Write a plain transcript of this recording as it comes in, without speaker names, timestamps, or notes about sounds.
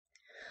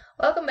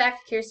Welcome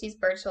back to Kiersti's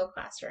Virtual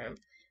Classroom.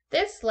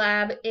 This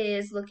lab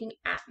is looking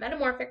at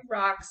metamorphic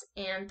rocks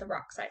and the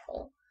rock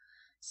cycle.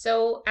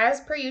 So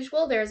as per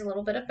usual, there's a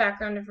little bit of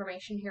background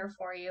information here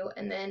for you,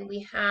 and then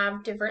we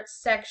have different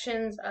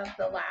sections of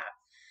the lab.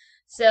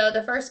 So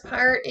the first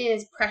part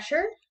is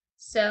pressure.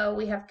 So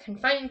we have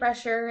confining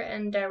pressure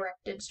and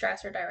directed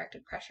stress or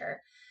directed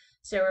pressure.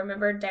 So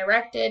remember,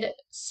 directed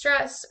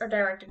stress or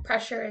directed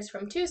pressure is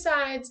from two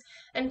sides,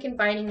 and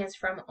confining is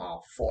from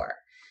all four.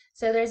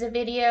 So there's a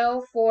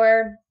video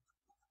for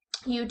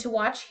you to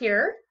watch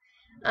here,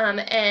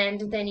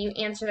 and then you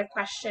answer the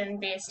question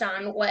based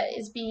on what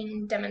is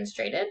being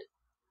demonstrated.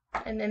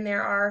 And then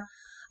there are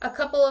a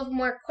couple of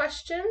more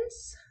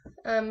questions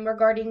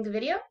regarding the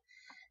video.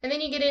 And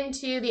then you get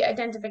into the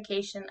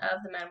identification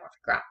of the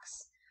metamorphic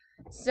rocks.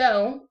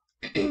 So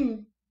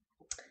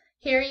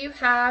here you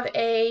have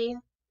a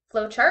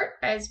flowchart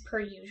as per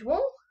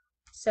usual.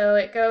 So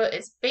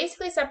it's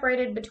basically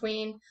separated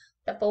between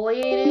the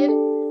foliated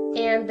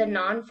and the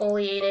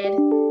non-foliated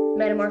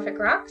metamorphic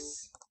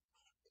rocks.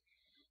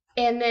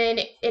 And then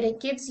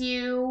it gives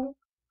you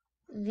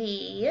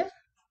the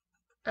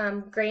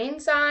grain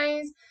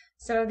size,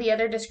 some of the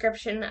other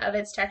description of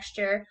its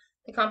texture,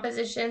 the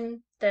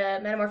composition, the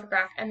metamorphic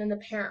rock, and then the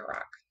parent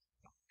rock.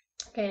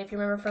 Okay, and if you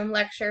remember from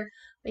lecture,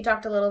 we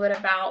talked a little bit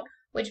about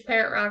which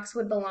parent rocks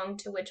would belong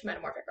to which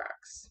metamorphic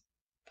rocks.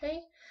 Okay,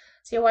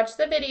 so you'll watch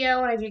the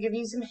video, and I do give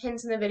you some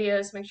hints in the video,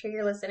 so make sure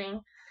you're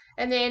listening.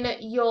 And then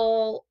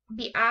you'll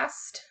be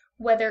asked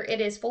whether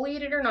it is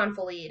foliated or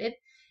non-foliated,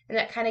 and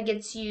that kind of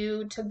gets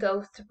you to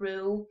go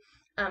through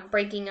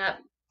breaking up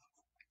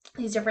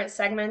these different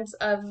segments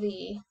of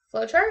the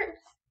flowchart.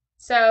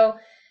 So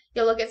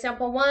you'll look at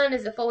sample 1,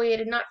 is it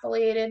foliated, not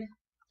foliated?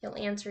 You'll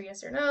answer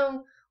yes or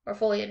no, or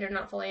foliated or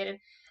not foliated,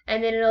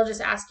 and then it'll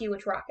just ask you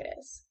which rock it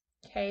is.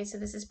 Okay, so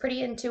this is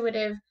pretty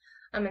intuitive.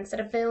 Instead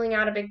of filling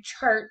out a big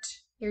chart,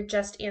 you're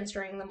just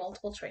answering the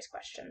multiple choice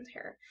questions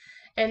here.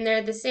 And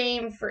they're the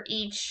same for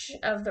each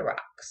of the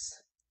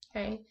rocks.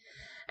 Okay,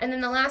 and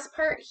then the last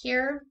part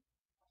here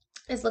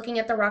is looking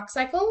at the rock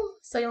cycle.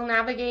 So you'll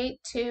navigate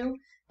to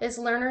this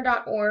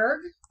learner.org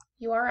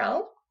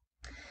URL,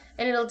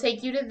 and it'll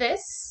take you to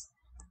this,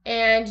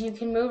 and you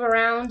can move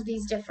around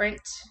these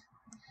different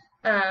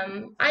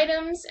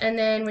items, and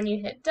then when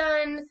you hit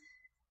done,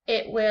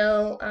 it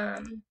will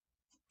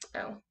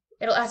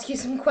it'll ask you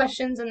some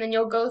questions, and then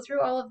you'll go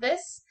through all of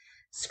this,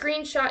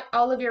 screenshot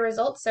all of your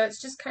results. So it's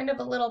just kind of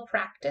a little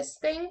practice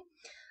thing,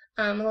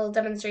 a little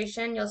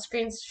demonstration. You'll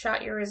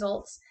screenshot your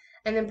results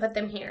and then put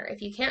them here.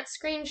 If you can't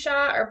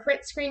screenshot or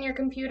print screen your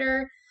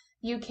computer,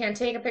 you can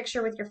take a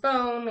picture with your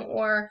phone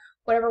or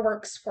whatever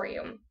works for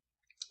you.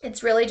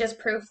 It's really just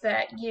proof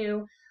that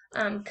you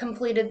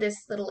completed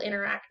this little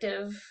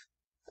interactive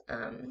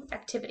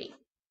activity.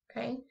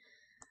 Okay,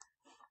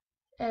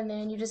 and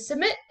then you just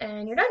submit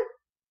and you're done.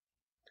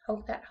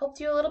 Hope that helped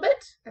you a little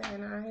bit,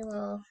 and I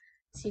will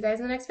see you guys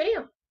in the next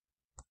video.